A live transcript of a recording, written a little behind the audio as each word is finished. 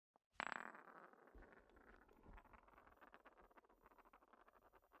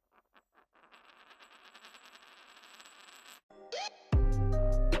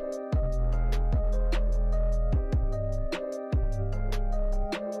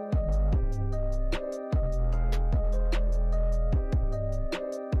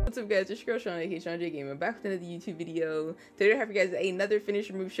up, guys? It's your girl Shawna, aka ShawnJ Gaming, back with another YouTube video. Today I have for you guys another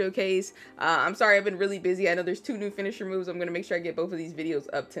finisher move showcase. I'm sorry, I've been really busy. I know there's 2 new finisher moves. I'm going to make sure I get both of these videos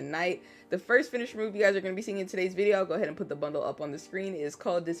up tonight. The first finisher move you guys are going to be seeing in today's video, I'll go ahead and put the bundle up on the screen. It is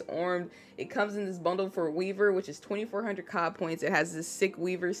called Disarmed. It comes in this bundle for Weaver, which is 2,400 COD points. It has this sick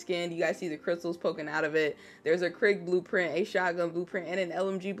Weaver skin. You guys see the crystals poking out of it. There's a Krig blueprint, a shotgun blueprint, and an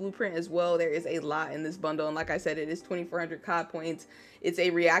LMG blueprint as well. There is a lot in this bundle, and like I said, it is 2,400 COD points. It's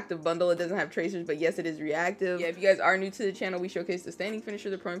a reactive bundle. It doesn't have tracers, but yes, it is reactive. Yeah, if you guys are new to the channel, we showcase the standing finisher,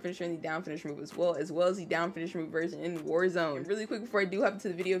 the prone finisher, and the down finisher move as well as the down finisher move version in Warzone. And really quick before I do hop into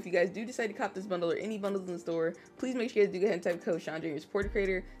the video, if you guys do decide to cop this bundle or any bundles in the store, please make sure you guys do go ahead and type code ShawnJ, your support a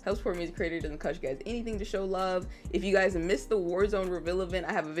creator, help support me as a creator, doesn't cost you guys anything to show love. If you guys missed the Warzone reveal event,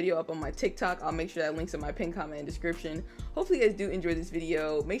 I have a video up on my TikTok. I'll make sure that link's in my pinned comment and description. Hopefully you guys do enjoy this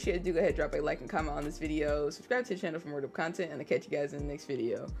video. Make sure you guys do go ahead and drop a like and comment on this video. Subscribe to the channel for more dope content, and I'll catch you guys in the next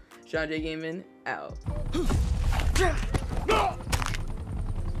video. ShawnJ Gaming out.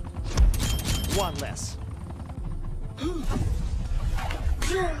 One less.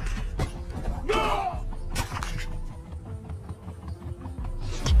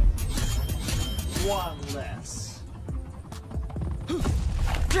 One less.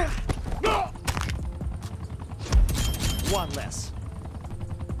 One less.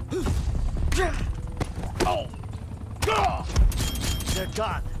 Oh! They're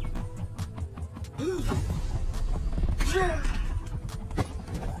gone.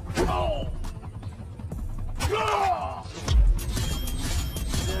 Oh!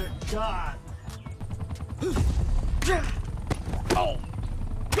 They're gone.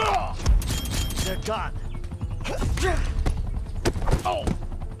 Oh! They're gone. Oh!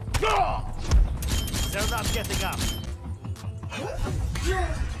 They're not getting up.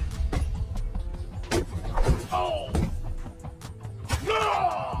 Oh!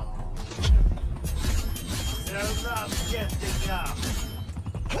 They're not getting up.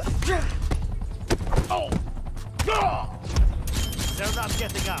 Oh! They're not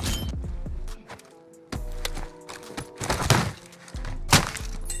getting up.